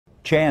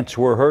Chants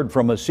were heard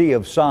from a sea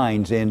of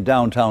signs in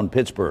downtown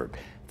Pittsburgh.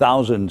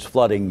 Thousands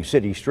flooding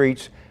city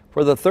streets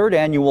for the third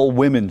annual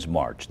Women's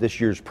March.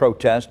 This year's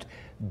protest,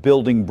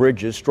 Building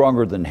Bridges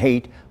Stronger Than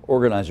Hate.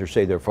 Organizers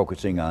say they're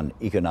focusing on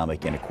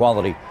economic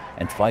inequality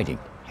and fighting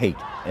hate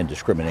and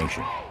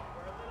discrimination.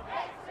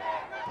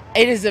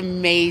 It is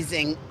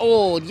amazing.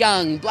 Old,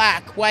 young,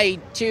 black,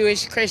 white,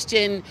 Jewish,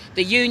 Christian.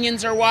 The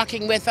unions are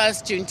walking with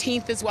us.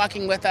 Juneteenth is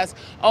walking with us.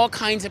 All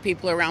kinds of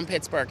people around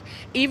Pittsburgh.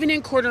 Even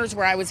in corners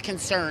where I was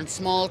concerned,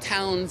 small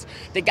towns.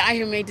 The guy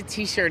who made the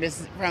T-shirt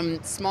is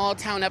from small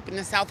town up in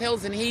the South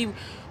Hills, and he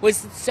was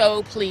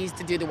so pleased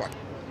to do the work.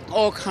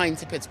 All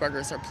kinds of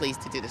Pittsburghers are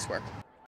pleased to do this work.